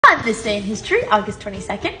this day in history, August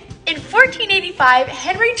 22nd. In 1485,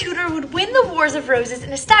 Henry Tudor would win the Wars of Roses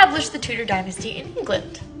and establish the Tudor dynasty in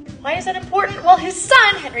England. Why is that important? Well, his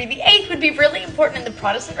son, Henry VIII, would be really important in the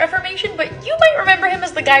Protestant Reformation, but you might remember him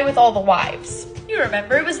as the guy with all the wives. You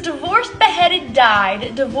remember, it was divorced, beheaded,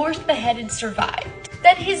 died, divorced, beheaded, survived.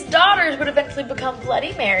 Then his daughters would eventually become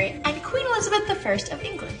Bloody Mary and Queen Elizabeth I of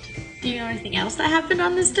England. Do you know anything else that happened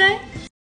on this day?